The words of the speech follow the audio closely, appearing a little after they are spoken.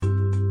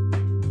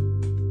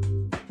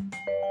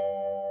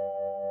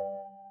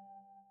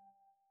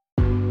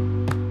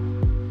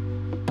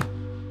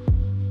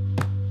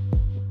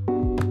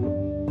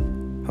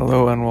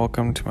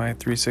welcome to my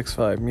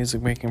 365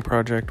 music making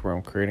project where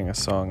I'm creating a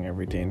song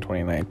every day in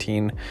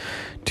 2019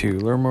 to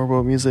learn more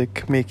about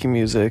music, making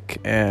music,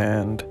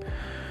 and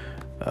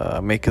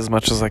make as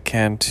much as I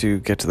can to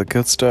get to the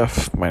good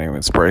stuff. My name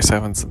is Bryce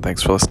Evans, and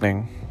thanks for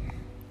listening.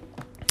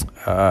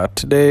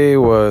 Today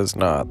was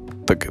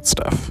not the good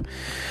stuff.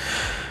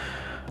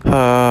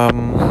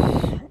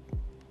 I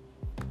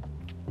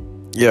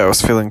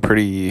was feeling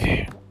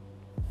pretty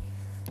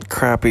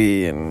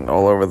crappy and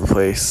all over the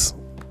place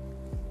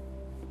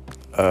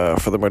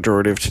for the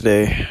majority of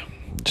today.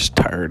 Just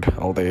tired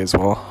all day as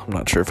well. I'm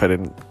not sure if I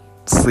didn't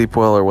sleep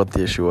well or what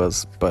the issue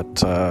was, but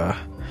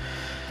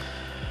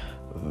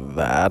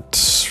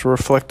that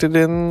reflected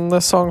in the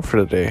song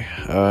for today.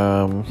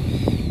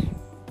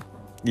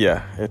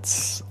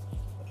 It's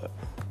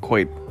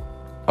quite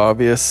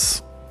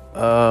obvious.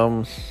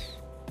 Not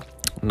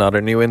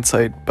a new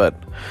insight, but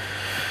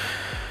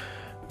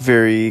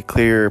very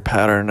clear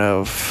pattern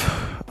of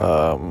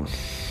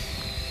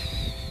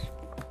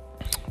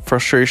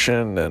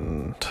frustration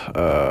and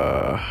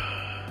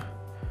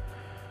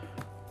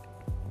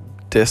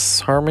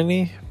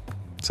disharmony.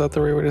 Is that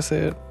the right way to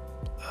say it?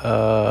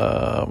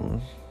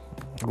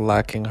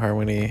 Lacking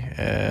harmony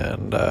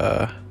and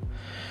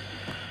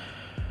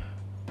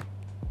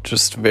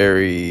just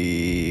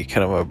very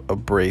kind of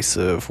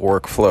abrasive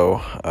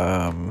workflow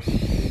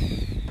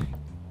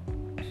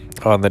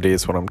on the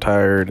days when I'm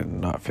tired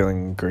and not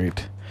feeling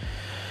great.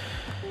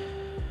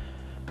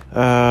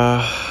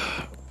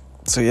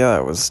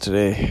 That was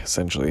today,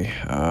 essentially.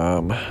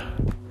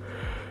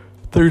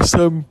 There's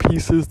some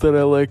pieces that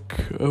I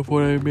like of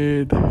what I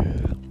made,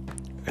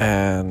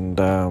 and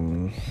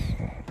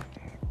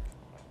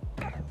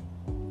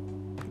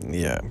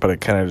but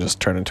it kind of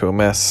just turned into a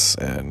mess,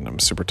 and I'm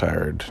super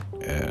tired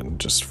and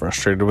just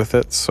frustrated with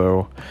it,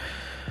 so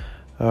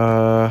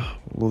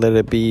let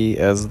it be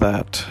as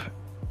that.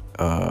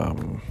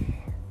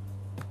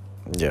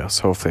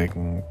 So hopefully I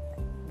can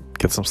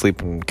get some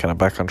sleep and kind of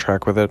back on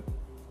track with it.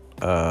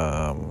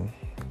 I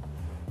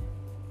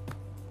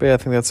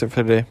think that's it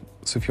for today.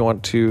 So if you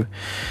want to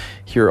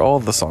hear all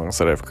the songs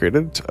that I've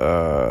created,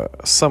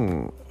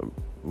 some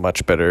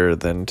much better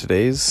than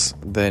today's,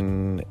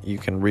 then you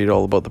can read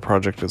all about the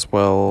project as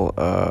well,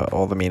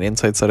 all the main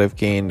insights that I've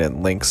gained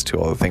and links to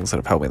all the things that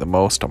have helped me the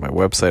most on my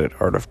website at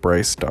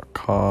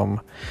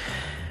artofbryce.com.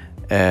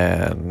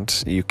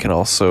 And you can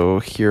also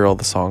hear all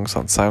the songs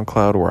on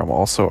SoundCloud, where I'm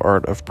also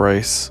Art of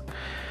Bryce.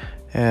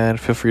 And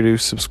feel free to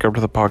subscribe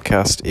to the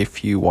podcast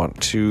if you want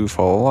to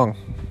follow along.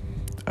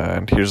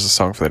 And here's the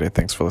song for the day.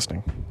 Thanks for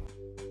listening.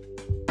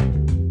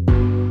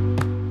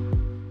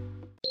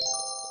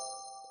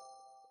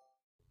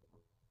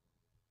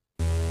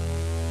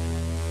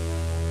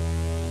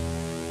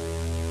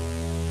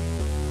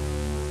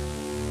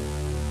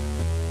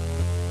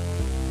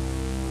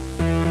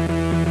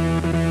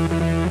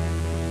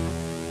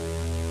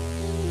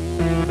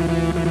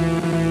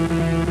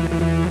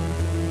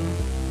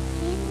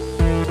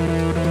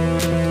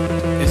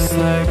 It's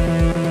like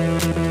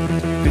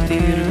 50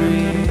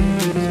 degrees,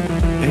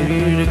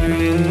 80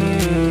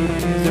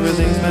 degrees,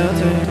 everything's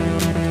melting.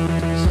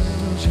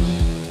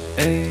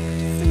 Hey,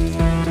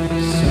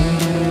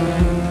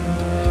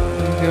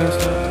 girl,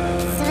 stop.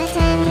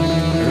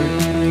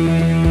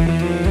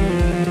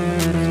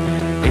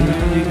 80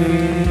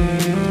 degrees,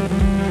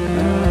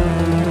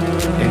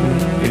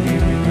 80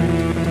 degrees.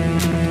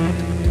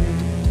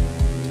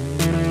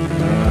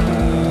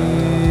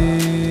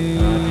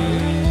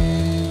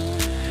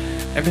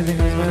 Everything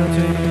is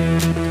melting.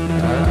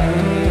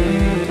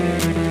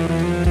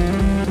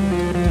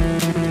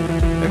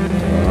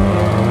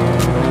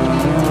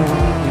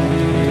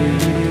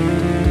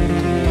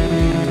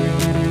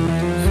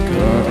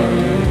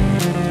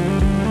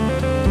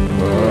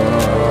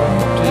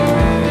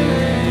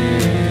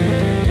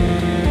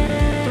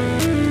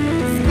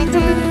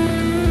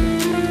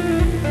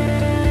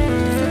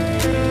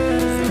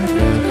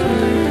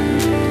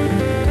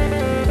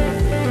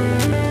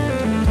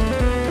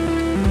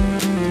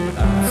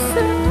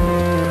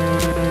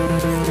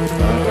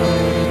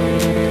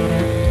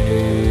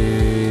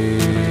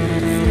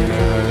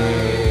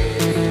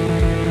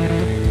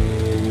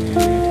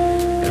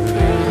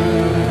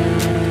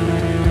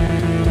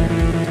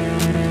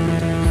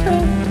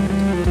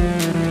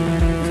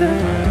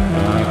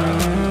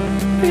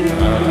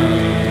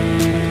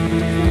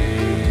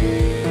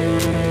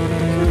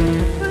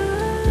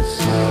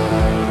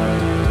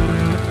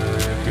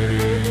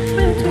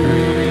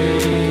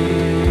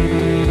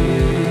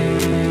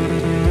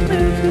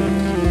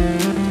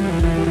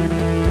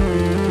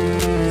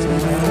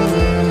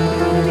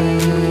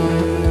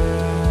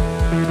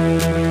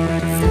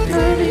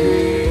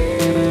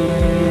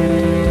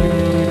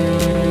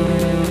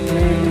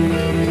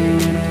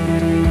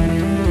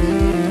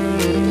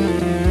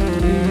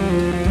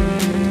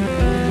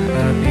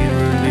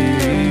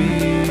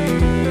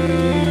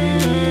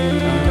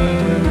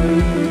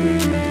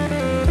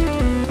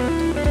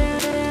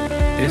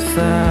 It's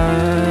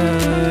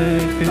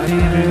like 50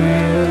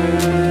 degrees.